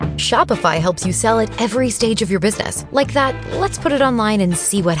Shopify helps you sell at every stage of your business. Like that, let's put it online and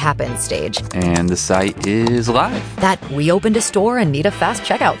see what happens stage. And the site is live. That we opened a store and need a fast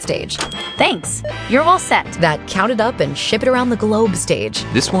checkout stage. Thanks. You're all set. That count it up and ship it around the globe stage.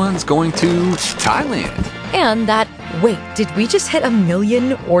 This one's going to Thailand. And that, wait, did we just hit 1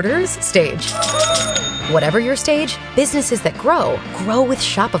 million orders stage? Whatever your stage, businesses that grow with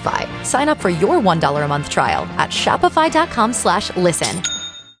Shopify. Sign up for your $1 a month trial at shopify.com/listen.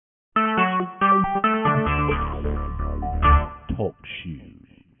 Talk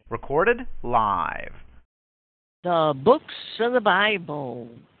shoes. Recorded live. The books of the Bible.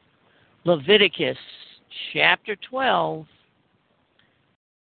 Leviticus chapter 12.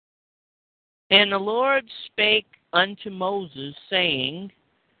 And the Lord spake unto Moses, saying,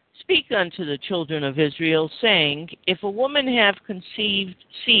 Speak unto the children of Israel, saying, If a woman have conceived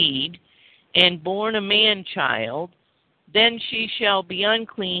seed and born a man-child, then she shall be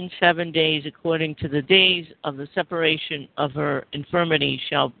unclean 7 days, according to the days of the separation of her infirmity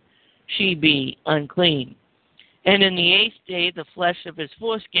shall she be unclean. And in the 8th day the flesh of his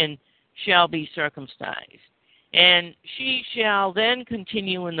foreskin shall be circumcised. And she shall then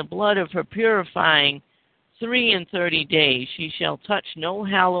continue in the blood of her purifying 33 days. She shall touch no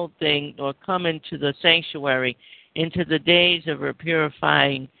hallowed thing, nor come into the sanctuary, into the days of her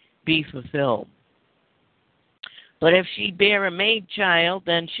purifying be fulfilled. But if she bear a maid child,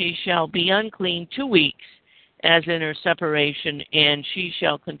 then she shall be unclean 2 weeks, as in her separation, and she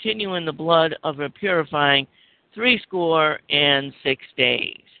shall continue in the blood of her purifying 66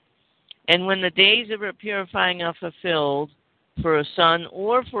 days. And when the days of her purifying are fulfilled, for a son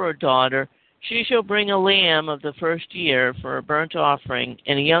or for a daughter, she shall bring a lamb of the first year for a burnt offering,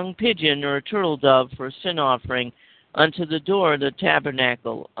 and a young pigeon or a turtle dove for a sin offering unto the door of the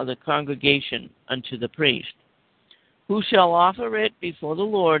tabernacle of the congregation unto the priest, who shall offer it before the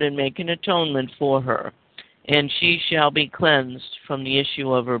Lord and make an atonement for her, and she shall be cleansed from the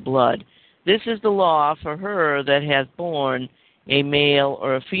issue of her blood. This is the law for her that hath borne a male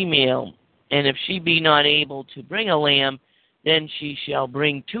or a female, and if she be not able to bring a lamb, then she shall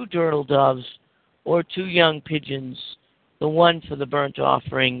bring 2 turtle doves or 2 young pigeons, the one for the burnt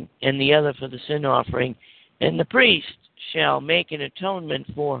offering and the other for the sin offering, and the priest shall make an atonement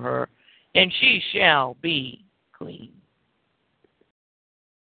for her, and she shall be clean.